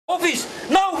Office.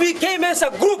 Now we came as a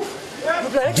group.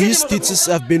 These teachers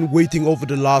have been waiting over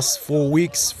the last 4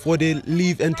 weeks for their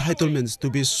leave entitlements to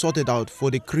be sorted out for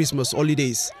the Christmas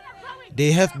holidays.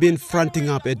 They have been fronting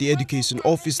up at the education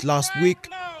office last week,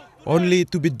 only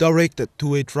to be directed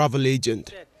to a travel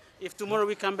agent. If tomorrow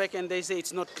we come back and they say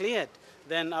it's not cleared,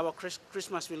 then our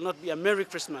Christmas will not be a Merry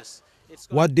Christmas.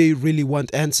 What they really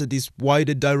want answered is why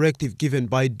the directive given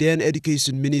by then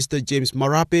Education Minister James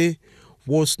Morobe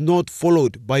was not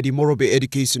followed by the Morobe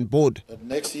Education Board.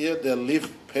 Next year, their leave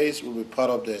pays will be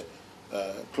part of the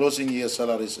closing year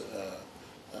salaries.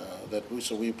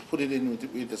 So we put it in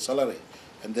with the salary,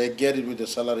 and they get it with the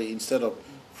salary instead of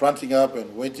fronting up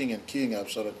and waiting and queuing up,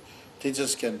 so that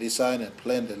teachers can design and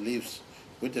plan their leaves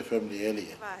with the family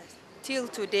earlier. Till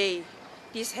today,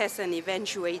 this hasn't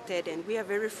eventuated, and we are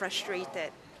very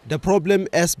frustrated. The problem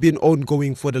has been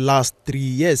ongoing for the last 3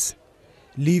 years.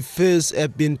 Leave fares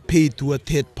have been paid to a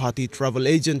third-party travel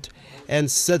agent,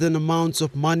 and certain amounts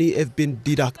of money have been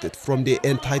deducted from their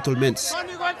entitlements.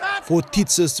 For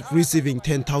teachers receiving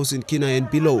 10,000 kina and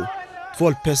below,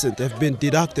 12% have been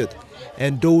deducted,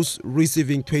 and those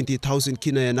receiving 20,000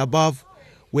 kina and above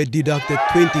were deducted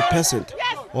 20%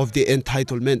 of the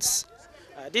entitlements.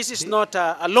 This is not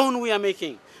a loan we are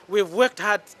making. We've worked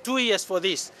hard 2 years for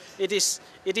this. It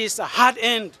is a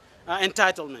hard-earned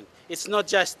entitlement. It's not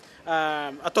just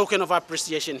a token of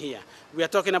appreciation here. We are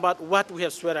talking about what we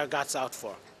have sweat our guts out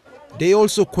for. They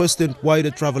also questioned why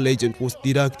the travel agent was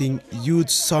deducting huge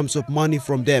sums of money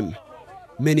from them.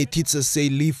 Many teachers say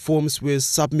leave forms were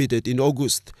submitted in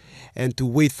August, and to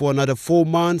wait for another 4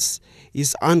 months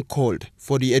is uncalled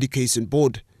for the Education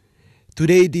Board.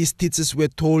 Today, these teachers were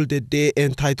told that their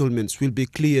entitlements will be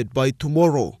cleared by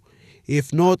tomorrow.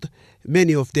 If not,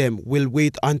 many of them will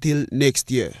wait until next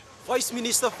year. Vice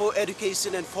Minister for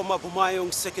Education and former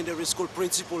Bumayong Secondary School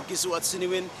Principal Gizu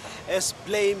Atsiniwin has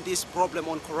blamed this problem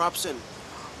on corruption.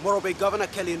 Morobe Governor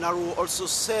Kelly Naru also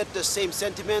said the same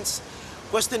sentiments,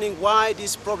 questioning why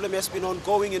this problem has been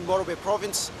ongoing in Morobe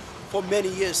Province for many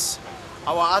years.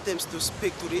 Our attempts to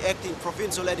speak to the acting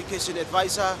provincial education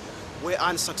advisor were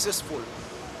unsuccessful.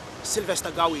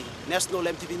 Sylvester Gawi, National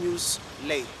MTV News,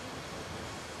 Leh.